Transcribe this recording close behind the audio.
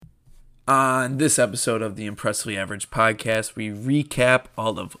On this episode of the Impressively Average podcast, we recap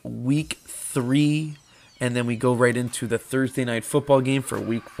all of week 3, and then we go right into the Thursday night football game for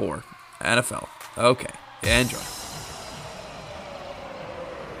week 4, NFL. Okay, enjoy.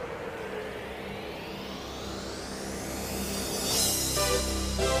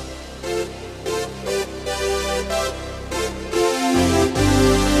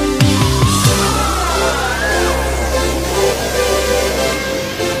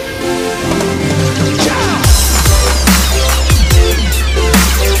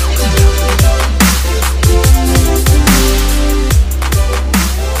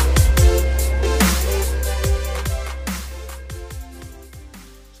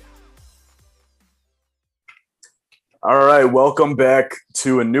 All right, welcome back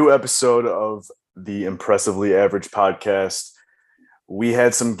to a new episode of the Impressively Average podcast. We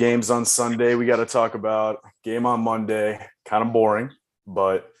had some games on Sunday we got to talk about. Game on Monday, kind of boring,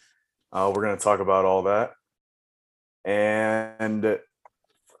 but we're going to talk about all that. And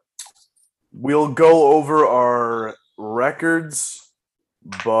we'll go over our records,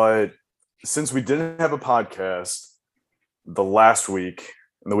 but since we didn't have a podcast the last week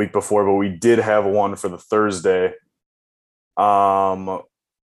and the week before, but we did have one for the Thursday of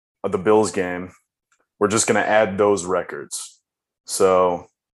the Bills game, we're just going to add those records. So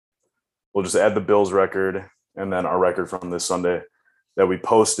we'll just add the Bills record and then our record from this Sunday that we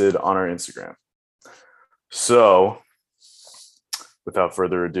posted on our Instagram. So without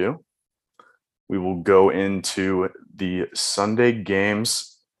further ado, we will go into the Sunday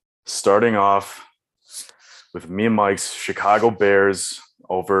games, starting off with me and Mike's Chicago Bears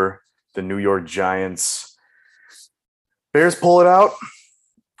over the New York Giants. Bears pull it out,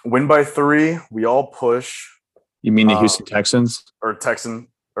 win by 3. We all push. You mean the Houston Texans? I'm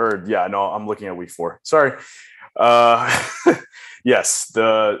looking at week 4. Sorry. Yes,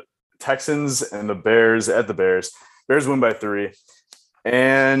 the Texans and the Bears at the Bears. Bears win by 3.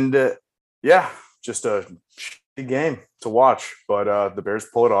 And, just a shitty game to watch. But the Bears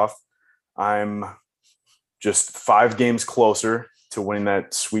pull it off. I'm just 5 games closer to winning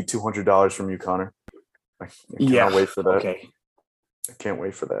that sweet $200 from you, Connor. I can't wait for that. Okay. I can't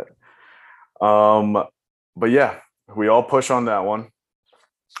wait for that. But yeah, we all push on that one.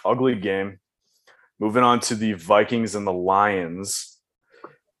 Ugly game. Moving on to the Vikings and the Lions.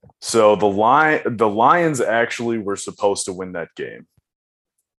 So the Lions actually were supposed to win that game.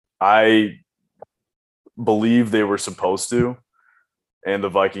 I believe they were supposed to, and the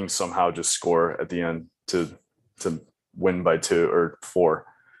Vikings somehow just score at the end to win by 2 or 4.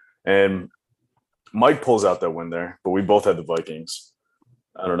 And Mike pulls out that win there, but we both had the Vikings.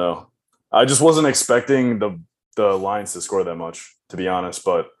 I don't know. I just wasn't expecting the Lions to score that much, to be honest,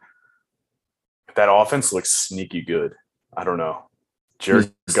 but that offense looks sneaky good. I don't know.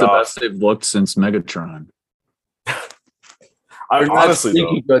 Jared It's Goff, the best they've looked since Megatron. honestly,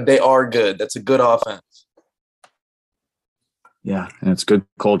 though, good. They are good. That's a good offense. Yeah, and it's good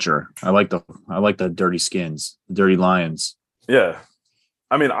culture. I like the dirty skins, the dirty Lions. yeah.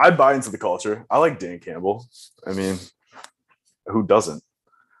 I mean, I buy into the culture. I like Dan Campbell. I mean, who doesn't?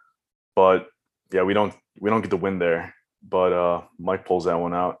 But yeah, we don't get the win there. But Mike pulls that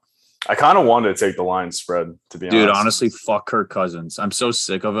one out. I kind of wanted to take the Lions spread, to be honest. Dude, honestly, fuck Kirk Cousins. I'm so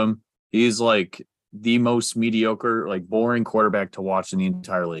sick of him. He's like the most mediocre, like boring quarterback to watch in the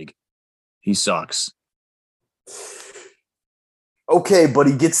entire league. He sucks. Okay, but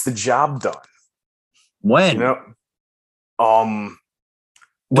he gets the job done. When? You know?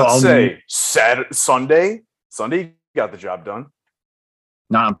 Let's say Sunday got the job done.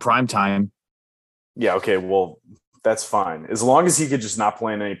 Not in prime time. Yeah, okay, well, that's fine. As long as he could just not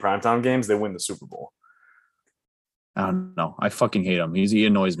play in any primetime games, they win the Super Bowl. I don't know. I fucking hate him. He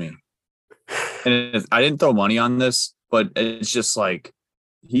annoys me. And I didn't throw money on this, but it's just like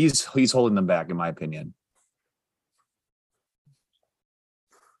he's holding them back, in my opinion.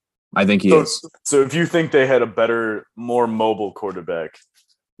 I think he is. So if you think they had a better, more mobile quarterback,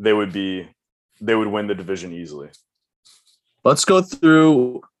 they would win the division easily. Let's go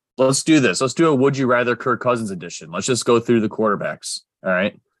through. Let's do this. Let's do a Would You Rather Kirk Cousins edition. Let's just go through the quarterbacks. All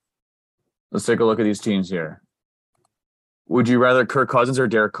right. Let's take a look at these teams here. Would you rather Kirk Cousins or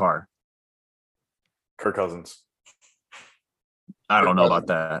Derek Carr? Kirk Cousins. I don't know about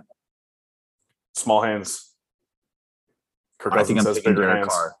that. Small hands. Kirk I think Cousins I'm has taking bigger Derek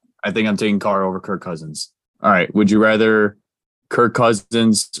hands. Carr. I think I'm taking Carr over Kirk Cousins. All right. Would you rather Kirk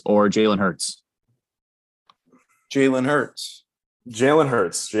Cousins or Jalen Hurts? Jalen Hurts. Jalen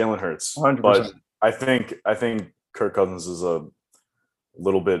Hurts. 100%. But I think Kirk Cousins is a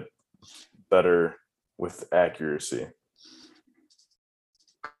little bit better with accuracy.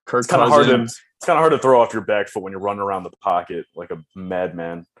 Kirk It's kind of hard to Cousins. throw off your back foot when you're running around the pocket like a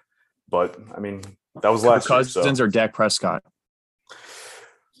madman. But I mean, that was Kirk last year. Cousins So or Dak Prescott.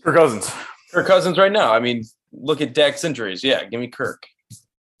 Kirk Cousins. Kirk Cousins right now. I mean, look at Dak's injuries. Yeah, give me Kirk.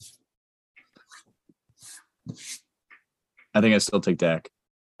 I think I still take Dak.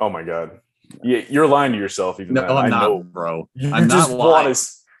 Oh my God. Yeah, you're lying to yourself. Even No, then. I'm I not, know. bro. You I'm just not want lying. to,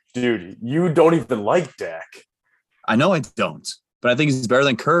 dude. You don't even like Dak. I know I don't, but I think he's better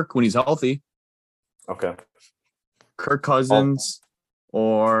than Kirk when he's healthy. Okay. Kirk Cousins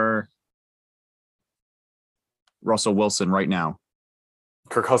or Russell Wilson right now.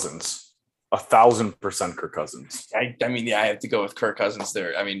 Kirk Cousins. 1,000% Kirk Cousins. I mean, yeah, I have to go with Kirk Cousins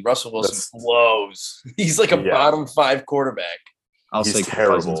there. I mean, Russell Wilson That's- blows. He's like a Yeah. bottom 5 quarterback. I'll He's say Kirk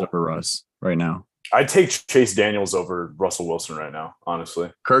terrible. Cousins over Russ right now. I'd take Chase Daniels over Russell Wilson right now,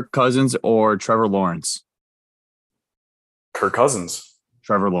 honestly. Kirk Cousins or Trevor Lawrence. Kirk Cousins.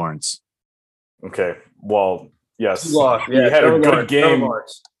 Trevor Lawrence. Okay. Well, yes. He lost. He had Trevor a good Lawrence, Trevor game.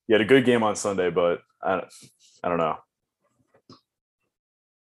 Lawrence. He had a good game on Sunday, but I don't know.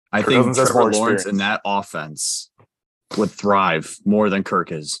 I Kirk think Cousins has Trevor more Lawrence in experience. that offense would thrive more than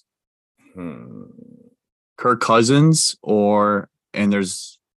Kirk is. Kirk Cousins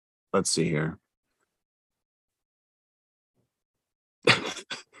let's see here.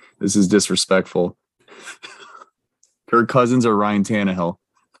 This is disrespectful. Kirk Cousins or Ryan Tannehill?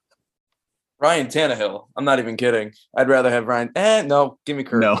 Ryan Tannehill. I'm not even kidding. I'd rather have Ryan. No, give me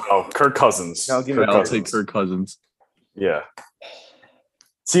Kirk. No, Oh, Kirk Cousins. No, give me Kirk I'll Cousins. take Kirk Cousins. Yeah.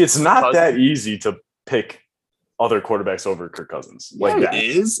 See, it's not that Cousins. easy to pick other quarterbacks over Kirk Cousins. Like Yeah, that. it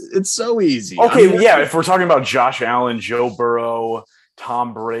is. It's so easy. Okay, I mean, yeah. If we're talking about Josh Allen, Joe Burrow,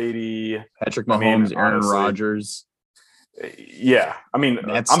 Tom Brady, Patrick I mean, Mahomes, Aaron honestly, Rodgers, yeah. I mean,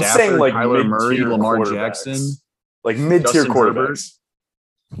 Matt I'm saying Stafford, like Kyler Murray, mid-tier Lamar quarterbacks. Jackson, Like mid-tier Justin quarterbacks. Herbert.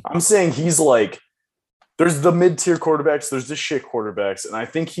 I'm saying he's like, there's the mid-tier quarterbacks, there's the shit quarterbacks, and I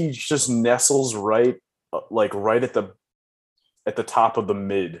think he just nestles right at the top of the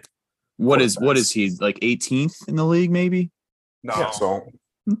mid. What is he, like 18th in the league? Maybe. No. Yeah, so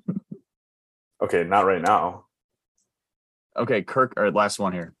okay, not right now. Okay, Kirk. Or last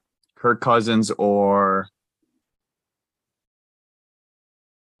one here. Kirk Cousins or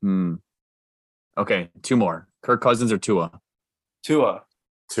Okay, two more. Kirk Cousins or Tua? Tua.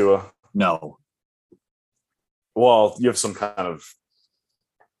 No. Well, you have some kind of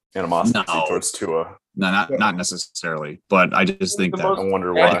animosity No. towards Tua. No, not necessarily, but I just think The that I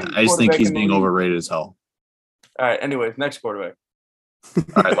wonder Yeah, why. I just think quarterback he's in the being league. overrated as hell. All right. Anyways, next quarterback.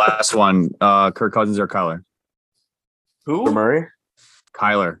 All right, last one. Kirk Cousins or Kyler? Who? Murray?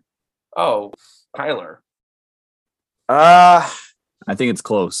 Kyler. Oh, Kyler. I think it's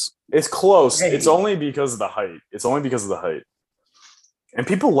close. It's close. Hey. It's only because of the height. And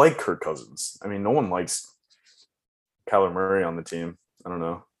people like Kirk Cousins. I mean, no one likes Kyler Murray on the team. I don't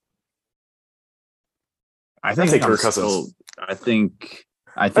know. I think take I'm Kirk still- Cousins. I think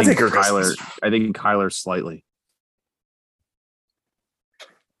take Kirk Kyler. Cousins. I think Kyler slightly.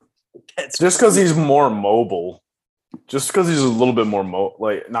 Just because he's more mobile. Just because he's a little bit more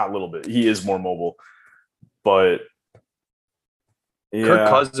not a little bit. He is more mobile. But yeah. Kirk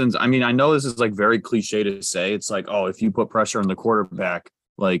Cousins. I mean, I know this is like very cliche to say. It's like, oh, if you put pressure on the quarterback,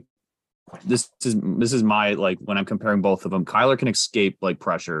 like this is my, like, when I'm comparing both of them, Kyler can escape like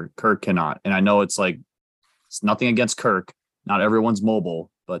pressure. Kirk cannot. And I know it's like, it's nothing against Kirk. Not everyone's mobile,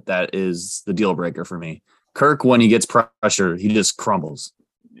 but that is the deal breaker for me. Kirk, when he gets pressure, he just crumbles.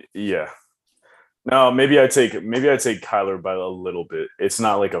 Yeah. No, maybe I take Kyler by a little bit. It's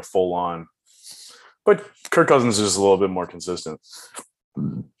not like a full on, but Kirk Cousins is just a little bit more consistent.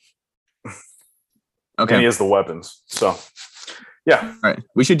 Okay. And he has the weapons. So yeah. All right.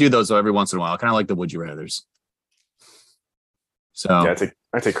 We should do those though every once in a while. Kind of like the would you rathers. So Yeah,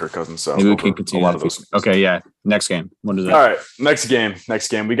 I take Kirk Cousins. So maybe we over can continue. a lot of those. Okay, yeah. Next game. What is that? All right, next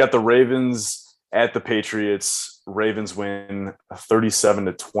game. We got the Ravens at the Patriots. Ravens win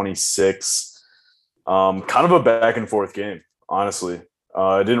 37-26. Kind of a back and forth game, honestly.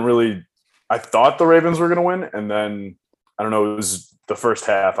 I thought the Ravens were going to win, and then I don't know. It was the first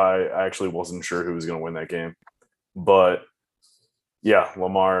half. I actually wasn't sure who was going to win that game, but yeah,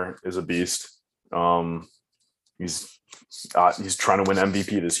 Lamar is a beast. He's trying to win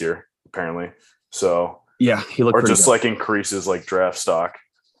MVP this year, apparently. So Yeah, he looked or pretty just good. like increases like draft stock.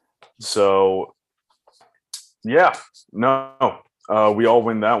 So yeah, no, we all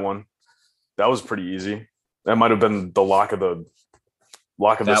win that one. That was pretty easy. That might have been the lock of the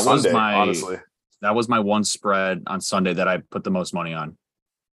That was Sunday, my- honestly. That was my one spread on Sunday that I put the most money on.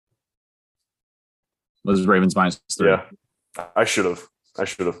 Was Ravens -3. Yeah, I should have. I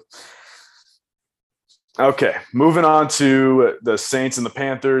should have. Okay, moving on to the Saints and the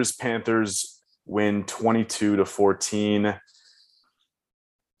Panthers. Panthers win 22-14.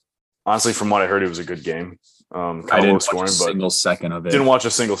 Honestly, from what I heard, it was a good game. Kind I of didn't low watch scoring, a but single second of it. didn't watch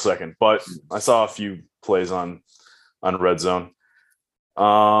a single second. But I saw a few plays on Red Zone.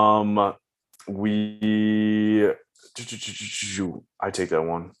 I take that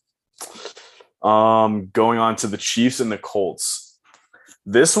one. Going on to the Chiefs and the Colts.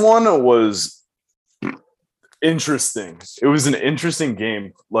 This one was interesting. It was an interesting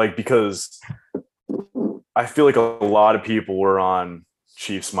game, like, because I feel like a lot of people were on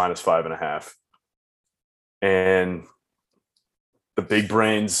Chiefs -5.5. And the big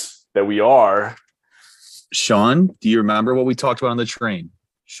brains that we are. Sean, do you remember what we talked about on the train?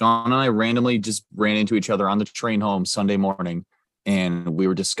 Sean and I randomly just ran into each other on the train home Sunday morning, and we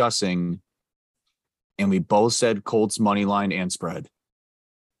were discussing, and we both said Colts money line and spread.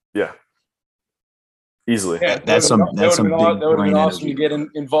 Yeah. Easily. Yeah, That's some big that would have brain been awesome energy. to get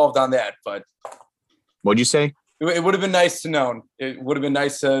involved on that, but What'd you say? it would have been nice to know. It would have been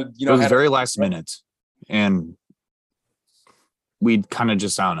nice to, It was very last minute, and we kind of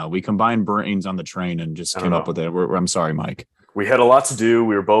just, I don't know, we combined brains on the train and just came up with it. I'm sorry, Mike. We had a lot to do.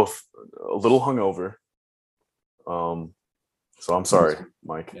 We were both a little hungover. So I'm sorry,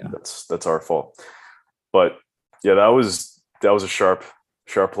 Mike. Yeah. That's our fault. But yeah, that was a sharp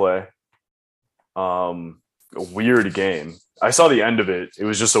play. A weird game. I saw the end of it. It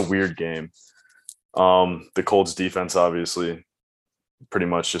was just a weird game. The Colts defense obviously pretty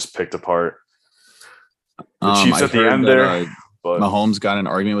much just picked apart the Chiefs at the end there. But Mahomes got an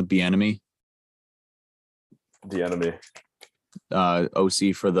argument with the enemy.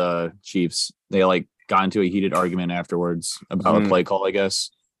 OC for the Chiefs. They got into a heated argument afterwards about a play call, I guess.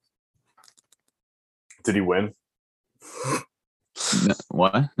 Did he win?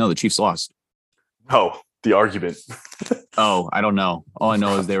 What? No, the Chiefs lost. Oh, the argument. Oh, I don't know. All I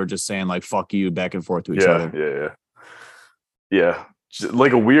know is they were just saying fuck you back and forth to each other. Yeah.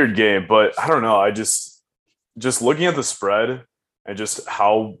 Like a weird game, but I don't know. I just looking at the spread and just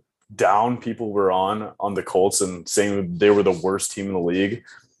how down people were on the Colts and saying they were the worst team in the league.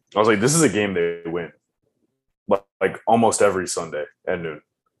 I was like, this is a game they win. Like almost every Sunday at noon.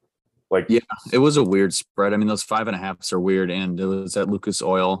 Yeah, it was a weird spread. I mean, those 5.5s are weird, and it was at Lucas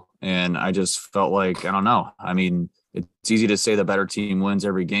Oil, and I just felt like, I don't know. I mean, it's easy to say the better team wins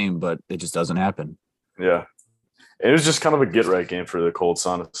every game, but it just doesn't happen. Yeah. It was just kind of a get-right game for the Colts,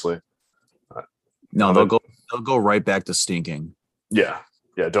 honestly. No, they'll go right back to stinking. Yeah.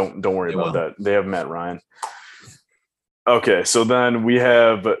 Don't worry about that. They have Matt Ryan. Okay, so then we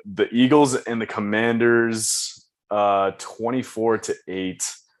have the Eagles and the Commanders,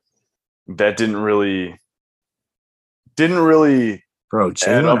 24-8. That didn't really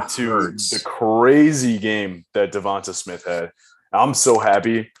add up to the crazy game that Devonta Smith had. I'm so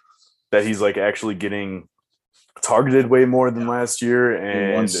happy that he's actually getting targeted way more than last year.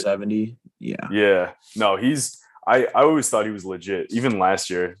 And 170. Yeah. No, I always thought he was legit. Even last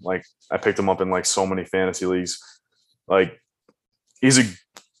year, I picked him up in so many fantasy leagues. He's a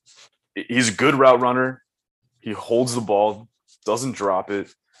good route runner. He holds the ball, doesn't drop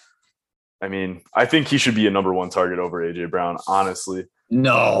it. I mean, I think he should be a number one target over AJ Brown, honestly.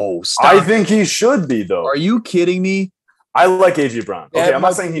 No, stop. I think he should be, though. Are you kidding me? I like AJ Brown. Okay, I'm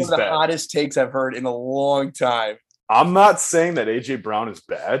not saying he's one of bad. the hottest takes I've heard in a long time. I'm not saying that AJ Brown is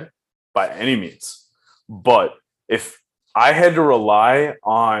bad by any means. But if I had to rely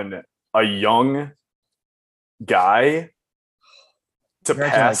on a young guy to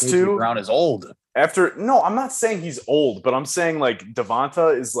pass to, AJ Brown is old. No, I'm not saying he's old, but I'm saying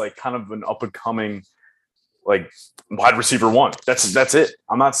Devonta is kind of an up and coming wide receiver one. That's it.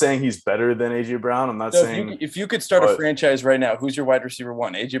 I'm not saying he's better than AJ Brown. I'm not saying if you could start a franchise right now, who's your wide receiver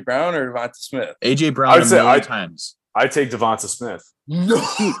one? AJ Brown or Devonta Smith? AJ Brown a million times. I take Devonta Smith. No,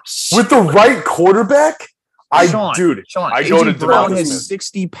 with the right quarterback. Sean, I go to Brown Devonta has Smith.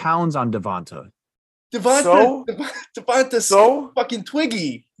 60 pounds on Devonta. Devonta's fucking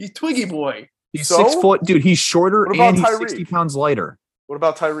Twiggy. He's Twiggy boy. He's 6 foot, dude. He's shorter and he's Tyreek? 60 pounds lighter. What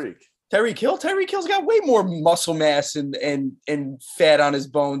about Tyreek? Tyreek Hill? Tyreek Hill's got way more muscle mass and fat on his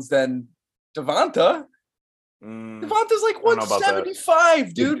bones than Devonta. Devonta's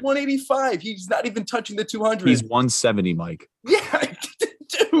 175, dude. 185. He's not even touching the 200. He's 170, Mike. Yeah,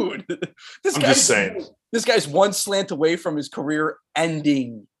 dude. Just saying. This guy's one slant away from his career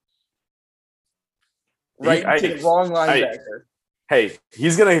ending. Right into the wrong linebacker. Hey,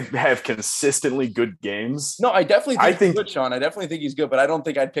 he's going to have consistently good games. No, I definitely think he's good, Sean. I definitely think he's good, but I don't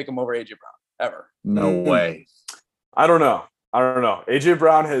think I'd pick him over AJ Brown, ever. No way. I don't know. I don't know. AJ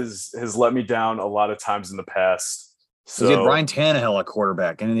Brown has let me down a lot of times in the past. So he had Ryan Tannehill at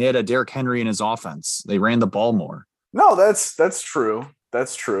quarterback, and he had a Derrick Henry in his offense. They ran the ball more. No, that's true.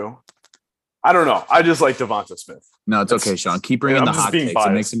 That's true. I don't know. I just like Devonta Smith. No, it's okay, Sean. Keep bringing the hot takes. Biased.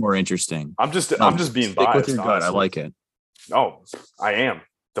 It makes it more interesting. I'm just being stick biased. With your gut. I like it. Oh, I am.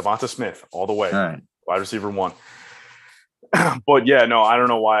 Devonta Smith all the way. All right. Wide receiver 1. But yeah, no, I don't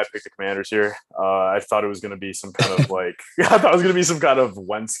know why I picked the Commanders here. I thought it was going to be some kind of like I thought it was going to be some kind of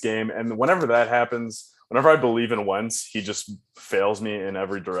Wentz game, and whenever that happens, whenever I believe in Wentz, he just fails me in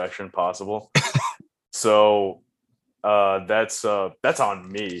every direction possible. So that's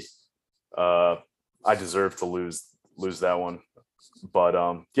on me. I deserve to lose that one, but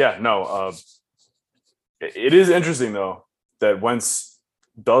it is interesting though that Wentz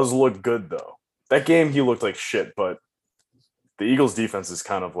does look good though. That game he looked like shit, but the Eagles defense is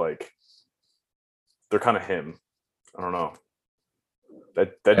kind of like they're kind of him. I don't know.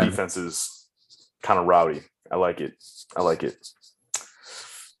 That defense is kind of rowdy. I like it. All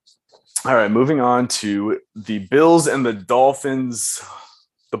right, moving on to the Bills and the Dolphins.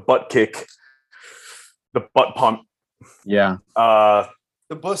 The butt kick, the butt pump. Yeah. The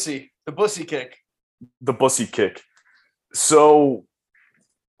bussy kick. The bussy kick. So,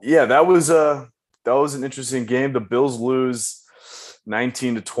 yeah, that was an interesting game. The Bills lose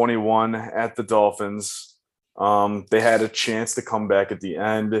 19-21 at the Dolphins. They had a chance to come back at the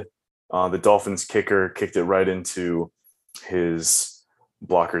end. The Dolphins kicker kicked it right into his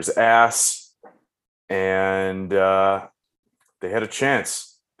blocker's ass, and they had a chance.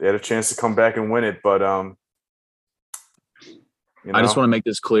 They had a chance to come back and win it, but I just want to make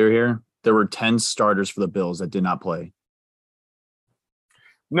this clear here. There were 10 starters for the Bills that did not play.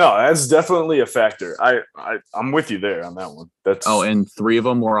 No, that's definitely a factor. I'm with you there on that one. And 3 of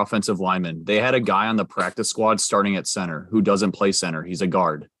them were offensive linemen. They had a guy on the practice squad starting at center who doesn't play center. He's a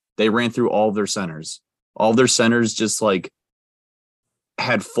guard. They ran through all of their centers. All of their centers just like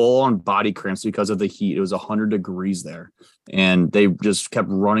had full on body cramps because of the heat. It was 100 degrees there. And they just kept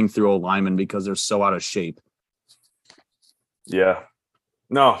running through a lineman because they're so out of shape. Yeah.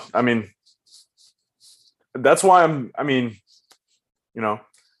 No, I mean, that's why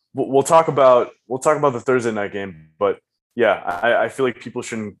we'll talk about the Thursday night game, but yeah, I feel like people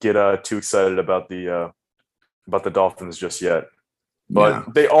shouldn't get too excited about the Dolphins just yet.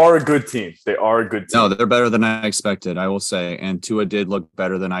 But They are a good team. No, they're better than I expected, I will say. And Tua did look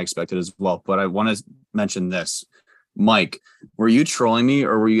better than I expected as well. But I want to mention this. Mike, were you trolling me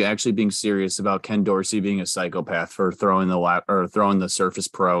or were you actually being serious about Ken Dorsey being a psychopath for throwing the Surface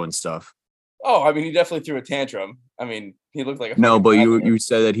Pro and stuff? Oh, I mean, he definitely threw a tantrum. I mean, he looked like a no, but you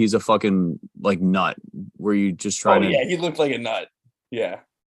said that he's a fucking like nut. Were you just trying to? Yeah, he looked like a nut. Yeah.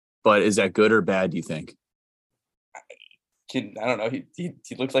 But is that good or bad? Do you think? I don't know. He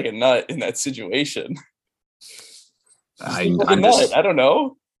looked like a nut in that situation. I don't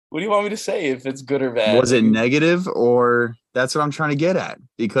know. What do you want me to say if it's good or bad? Was it negative or that's what I'm trying to get at?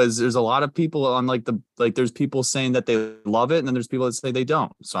 Because there's a lot of people on there's people saying that they love it and then there's people that say they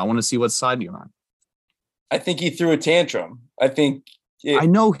don't. So I want to see what side you're on. I think he threw a tantrum. I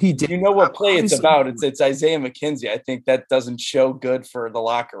know he did. You know what play it's about. It's Isaiah McKenzie. I think that doesn't show good for the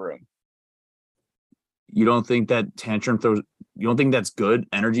locker room. You don't think that tantrum throws? You don't think that's good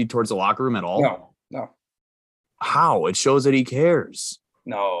energy towards the locker room at all? No. How? It shows that he cares.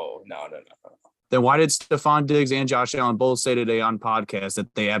 No. Then why did Stephon Diggs and Josh Allen both say today on podcast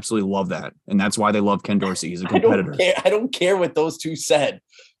that they absolutely love that, and that's why they love Ken Dorsey? He's a competitor. I don't care what those two said.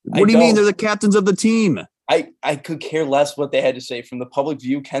 What do you mean? They're the captains of the team. I could care less what they had to say. From the public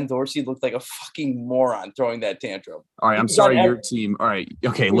view, Ken Dorsey looked like a fucking moron throwing that tantrum. All right, I'm sorry, your team. All right,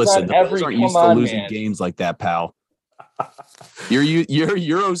 okay, listen. The Bills aren't used to losing games like that, pal. Your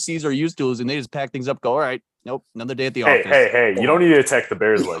OCs are used to losing. They just pack things up. Go, all right. Nope, another day at the office. Hey! You don't need to attack the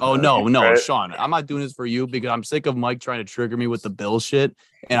Bears like that. No, right? Sean. I'm not doing this for you because I'm sick of Mike trying to trigger me with the Bill shit,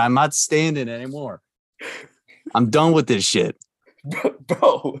 and I'm not standing anymore. I'm done with this shit.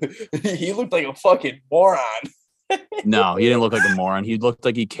 Bro, he looked like a fucking moron. No, he didn't look like a moron. He looked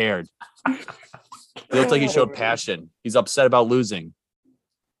like he cared. He looked like he showed passion. He's upset about losing.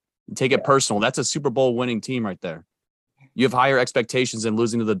 Take it personal. That's a Super Bowl winning team right there. You have higher expectations than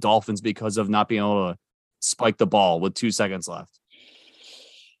losing to the Dolphins because of not being able to spike the ball with 2 seconds left.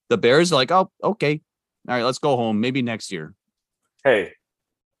 The Bears are like, oh, okay. All right, let's go home. Maybe next year. Hey,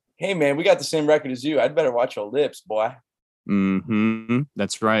 man, we got the same record as you. I'd better watch your lips, boy. Mm-hmm.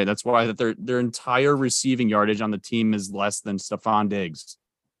 That's right. That's why their entire receiving yardage on the team is less than Stephon Diggs.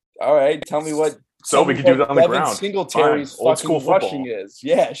 All right. Tell me what So we can do it on the Devin ground. Singletary's Fine. Old school fucking rushing football. is.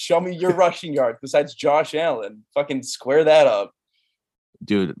 Yeah, show me your rushing yards besides Josh Allen. Fucking square that up.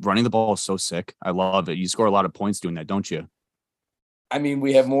 Dude, running the ball is so sick. I love it. You score a lot of points doing that, don't you? I mean,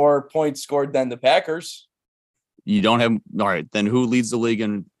 we have more points scored than the Packers. You don't have. All right, then who leads the league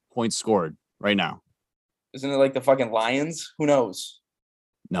in points scored right now? Isn't it like the fucking Lions? Who knows?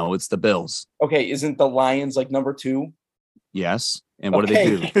 No, it's the Bills. Okay, isn't the Lions like number 2? Yes. And what do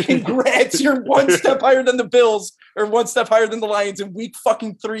they do? Congrats. You're one step higher than the Bills or one step higher than the Lions in week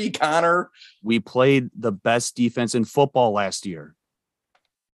fucking 3, Connor. We played the best defense in football last year.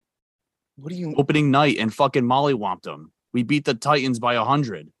 What do you Opening night and fucking mollywomped them. We beat the Titans by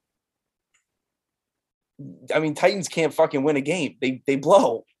 100. I mean, Titans can't fucking win a game. They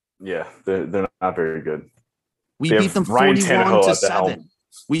blow. Yeah, they're not very good. We They beat have them Ryan Tannehill at the 41-7. helm.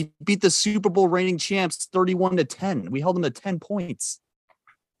 We beat the Super Bowl reigning champs 31-10. We held them to 10 points.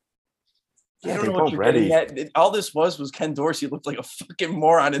 I don't they know what weren't you're ready. getting at. All this was Ken Dorsey looked like a fucking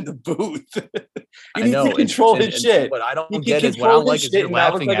moron in the booth. He I needs know. to control and- his and shit. What I don't He can get is what I control don't like his is shit you're and not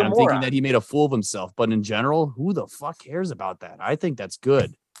look laughing like at a him thinking moron. that he made a fool of himself. But in general, who the fuck cares about that? I think that's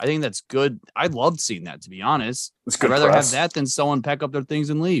good. I think that's good. I loved seeing that, to be honest. It's I'd good rather press. have that than someone pack up their things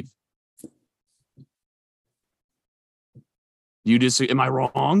and leave. You just am I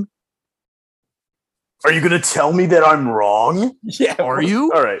wrong? Are you going to tell me that I'm wrong? Yeah. Are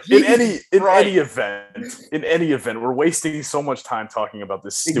you? All right. In Jesus any Christ. event, we're wasting so much time talking about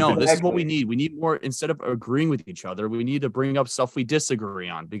this stupid. No, this is what we Exactly. need. We need more instead of agreeing with each other. We need to bring up stuff we disagree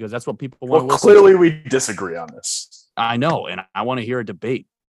on because that's what people want Well, to listen clearly to. we disagree on this. I know, and I want to hear a debate.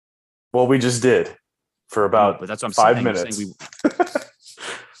 Well, we just did for No, about but that's what I'm 5 saying. You're minutes. saying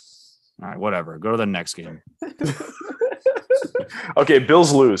All right, whatever. Go to the next game. Okay,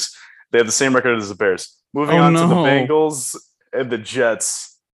 Bills lose. They have the same record as the Bears. Moving Oh, on to the no. Bengals and the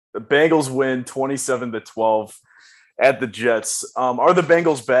Jets. The Bengals win 27-12 at the Jets. Are the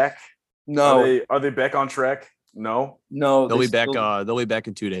Bengals back? No, Are they back on track? No. no. They'll they be back. still- They'll be back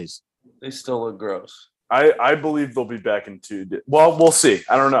in 2 days. They still look gross. I believe they'll be back in 2 days. Well, we'll see.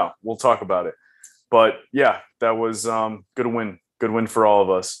 I don't know. We'll talk about it. But yeah, that was good win. Good win for all of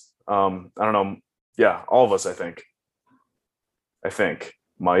us. I don't know. Yeah, all of us, I think.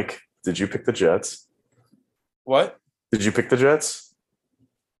 Mike, did you pick the Jets? What? Did you pick the Jets?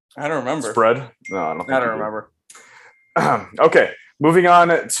 I don't remember. Spread? No, I don't think I don't you did. remember. Okay, moving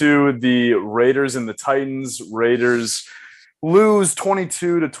on to the Raiders and the Titans. Raiders lose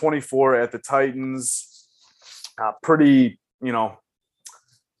 22-24 at the Titans. Pretty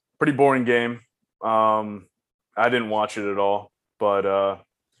boring game. I didn't watch it at all, but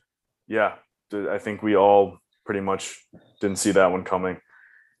yeah, I think we all pretty much didn't see that one coming.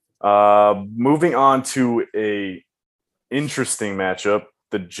 Moving on to a interesting matchup,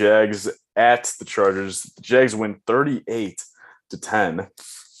 the Jags at the Chargers. The Jags win 38-10.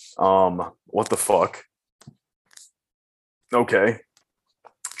 What the fuck? Okay.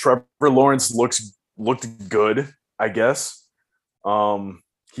 Trevor Lawrence looked good, I guess.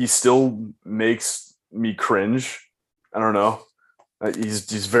 He still makes me cringe. I don't know.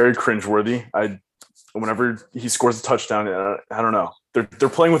 He's very cringeworthy. Whenever he scores a touchdown, I don't know. They're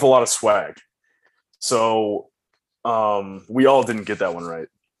playing with a lot of swag. So we all didn't get that one right.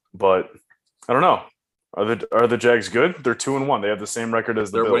 But I don't know. Are the Jags good? They're 2-1. They have the same record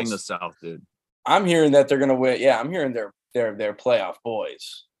as the They're Bills. winning the South, dude. I'm hearing that they're gonna win. Yeah, I'm hearing they're playoff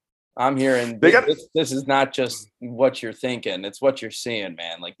boys. I'm hearing this is not just what you're thinking; it's what you're seeing,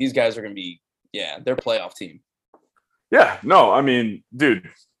 man. Like these guys are gonna be, they're playoff team. Yeah, no, I mean, dude,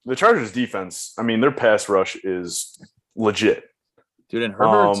 the Chargers defense, I mean, their pass rush is legit. Dude, and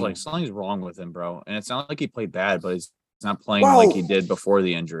Herbert's like something's wrong with him, bro. And it's not like he played bad, but he's not playing like he did before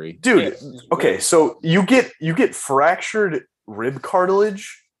the injury. Dude, okay, so you get fractured rib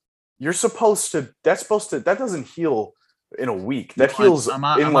cartilage. That doesn't heal in a week. That heals I'm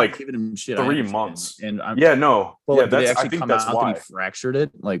in like giving him shit. 3 months. And Yeah, no. well, Yeah, did they I actually think come that's out why. that he fractured it?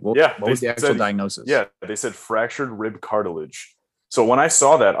 Like, what Yeah, was they the actual said- diagnosis? Yeah, they said fractured rib cartilage. So when I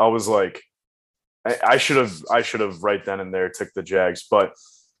saw that, I was like, I should have right then and there took the Jags. But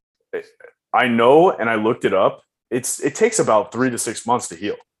I know, and I looked it up. It takes about 3 to 6 months to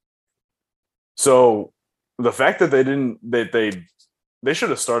heal. So the fact that they should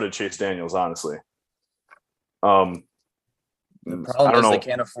have started Chase Daniels, honestly. The I problem don't is know. they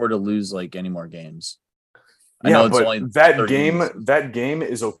can't afford to lose like any more games. I Yeah, know it's but only that 30 game games. that game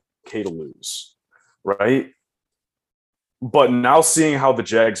is okay to lose, right? But now seeing how the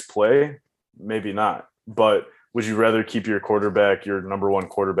Jags play, maybe not. But would you rather keep your number one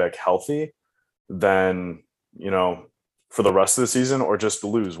quarterback, healthy than, for the rest of the season, or just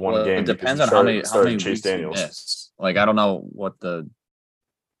lose one game? It depends because on you how many Chase weeks Daniels. you miss. Like, I don't know what the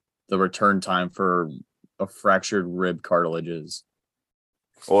return time for a fractured rib cartilage is.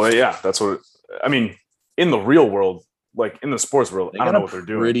 Well, yeah, that's what I mean. In the real world, like in the sports world, I don't know what they're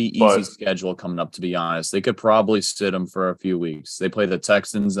doing. Pretty easy schedule coming up, to be honest. They could probably sit them for a few weeks. They play the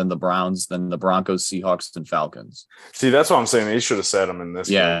Texans and the Browns, then the Broncos, Seahawks, and Falcons. See, that's what I'm saying. They should have sat him in this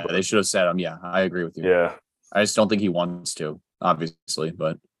game. Yeah, they should have sat him. Yeah, I agree with you. Yeah. I just don't think he wants to, obviously,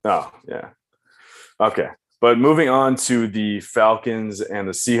 but. Oh, yeah. Okay. But moving on to the Falcons and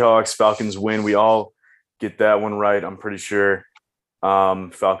the Seahawks. Falcons win. We all get that one right, I'm pretty sure.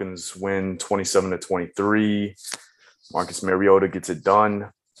 Falcons win 27-23. Marcus Mariota gets it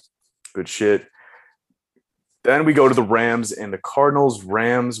done. Good shit. Then we go to the Rams and the Cardinals.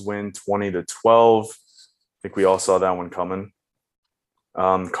 Rams win 20-12. I think we all saw that one coming.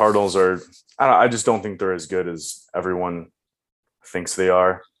 Cardinals are, I just don't think they're as good as everyone thinks they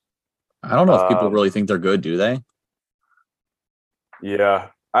are. I don't know if people really think they're good, do they? Yeah.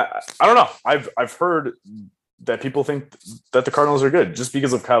 I don't know. I've heard that people think that the Cardinals are good just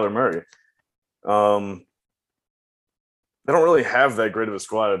because of Kyler Murray. They don't really have that great of a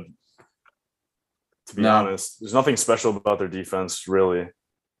squad, to be honest. There's nothing special about their defense, really.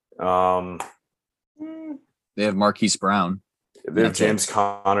 They have Marquise Brown. They have James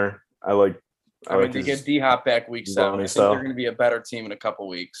Conner. I mean, they get D-Hop back week 7. I think they're going to be a better team in a couple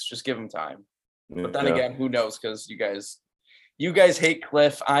weeks. Just give them time. But then again, who knows? Because you guys hate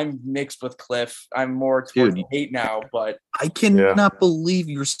Cliff. I'm mixed with Cliff. I'm more towards hate now, but I cannot believe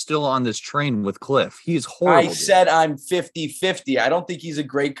you're still on this train with Cliff. He is horrible. I said I'm 50-50. I don't think he's a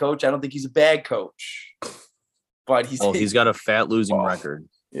great coach. I don't think he's a bad coach. But he's got a fat losing record.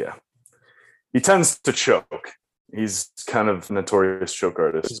 Yeah. He tends to choke. He's kind of a notorious choke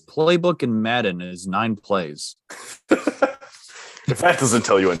artist. His playbook in Madden is 9 plays. If that doesn't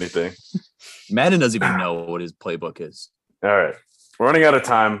tell you anything. Madden doesn't even know what his playbook is. All right. We're running out of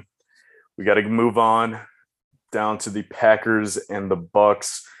time. We got to move on down to the Packers and the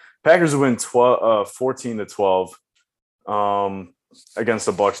Bucks. Packers win 14-12 against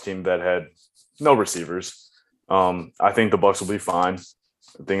a Bucks team that had no receivers. I think the Bucks will be fine.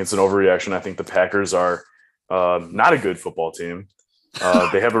 I think it's an overreaction. I think the Packers are not a good football team.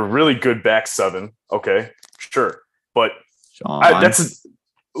 They have a really good back seven. Okay, sure. But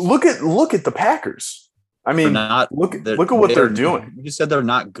look at the Packers. I mean, look at what they're doing. You just said they're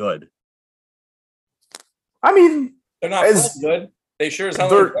not good. I mean, they're not good. They sure as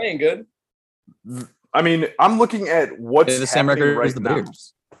hell are playing good. I mean, I'm looking at what's the same record right as the now.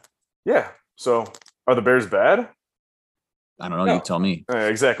 Bears. Yeah. So, are the Bears bad? I don't know. No. You tell me.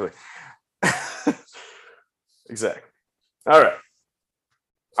 Exactly. Exactly. All right.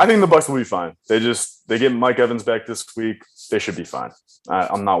 I think the Bucs will be fine. They get Mike Evans back this week. They should be fine.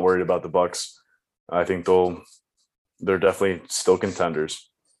 I'm not worried about the Bucs. I think they're definitely still contenders.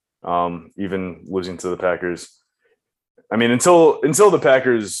 Even losing to the Packers. I mean, until the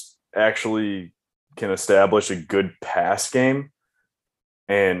Packers actually can establish a good pass game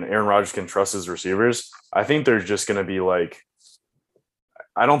and Aaron Rodgers can trust his receivers, I think they're just going to be like,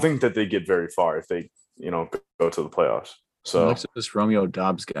 I don't think that they get very far if they, go to the playoffs. So looks like this Romeo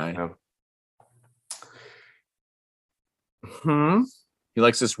Dobbs guy. Yeah. He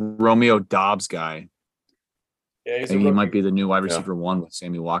likes this Romeo Dobbs guy. Yeah, I think he might be the new wide receiver 1 with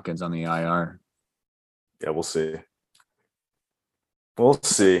Sammy Watkins on the IR. Yeah, we'll see. We'll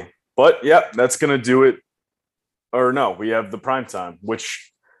see. But yeah, that's gonna do it. Or no, we have the prime time,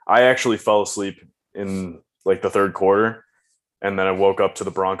 which I actually fell asleep in like the third quarter, and then I woke up to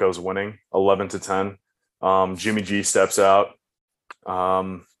the Broncos winning 11-10. Jimmy G steps out.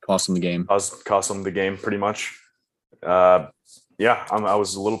 Cost him the game. Cost him the game pretty much. Yeah, I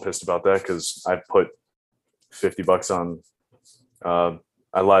was a little pissed about that because I put $50 on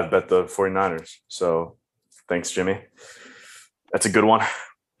I live bet the 49ers. So thanks, Jimmy. That's a good one.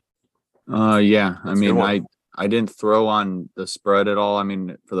 Yeah. I mean, I didn't throw on the spread at all. I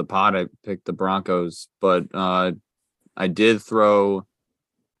mean, for the pot, I picked the Broncos, but I did throw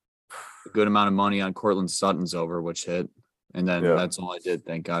a good amount of money on Cortland Sutton's over, which hit. And then that's all I did,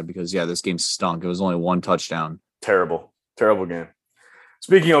 thank God, because this game stunk. It was only 1 touchdown. Terrible game.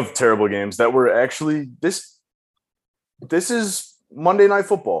 Speaking of terrible games, that were actually this is Monday Night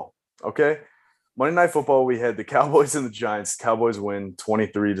Football. Okay. Monday Night Football, we had the Cowboys and the Giants. Cowboys win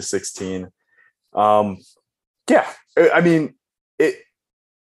 23-16. Yeah, I mean, a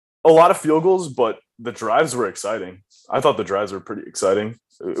lot of field goals, but the drives were exciting. I thought the drives were pretty exciting.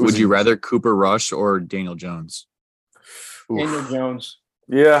 Would you rather Cooper Rush or Daniel Jones? Daniel Jones.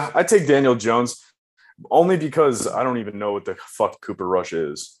 Yeah, I take Daniel Jones. only because I don't even know what the fuck Cooper Rush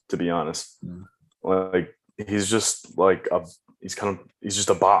is, to be honest. Like he's just like he's just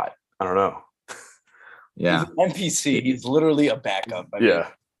a bot. I don't know. Yeah. He's an NPC. He's literally a backup. Yeah.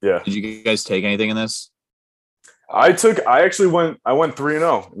 Did you guys take anything in this? I went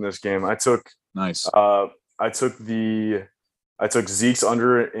 3-0 in this game. I took Nice. I took Zeke's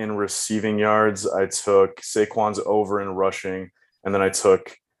under in receiving yards. I took Saquon's over in rushing, and then I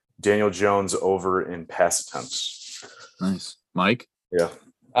took Daniel Jones over in pass attempts. Nice. Mike? Yeah.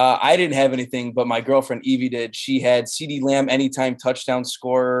 I didn't have anything, but my girlfriend Evie did. She had CeeDee Lamb anytime touchdown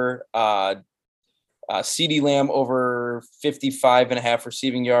scorer, CeeDee Lamb over 55.5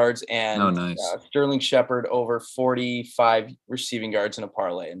 receiving yards, and Sterling Shepard over 45 receiving yards in a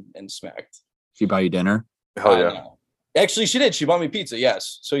parlay and smacked. She buy you dinner? Hell yeah. No. Actually, she did. She bought me pizza.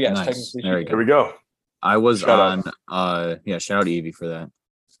 Yes. So yes, Nice. technically. There we go. I was Shout on. Shout out to Evie for that.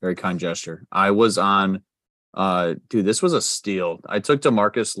 Very kind gesture. I was on. Dude, this was a steal. I took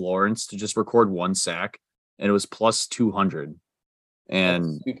DeMarcus Lawrence to just record 1 sack, and it was plus 200.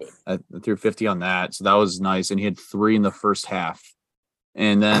 And I threw 50 on that, so that was nice. And he had 3 in the first half.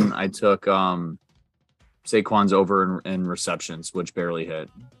 And then I took Saquon's over in receptions, which barely hit.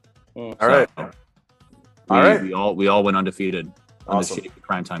 All right. We all went undefeated on Awesome. the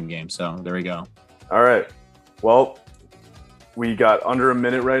primetime game. So there we go. All right. Well, we got under a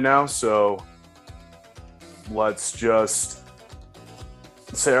minute right now, so let's just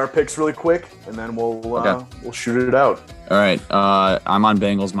say our picks really quick, and then we'll shoot it out. All right. I'm on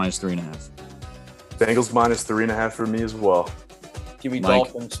Bengals minus 3.5. Bengals minus 3.5 for me as well. Give me Mike.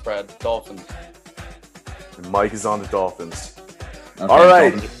 Dolphins spread. Dolphins. And Mike is on the Dolphins. Okay, All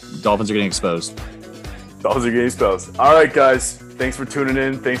right. Dolphins are getting exposed. Dolphins are getting exposed. All right, guys. Thanks for tuning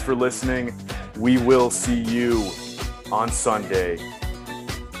in. Thanks for listening. We will see you on Sunday.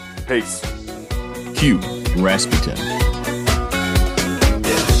 Peace. Q. Rasputin.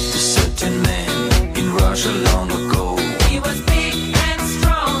 There's a certain man in Russia long ago.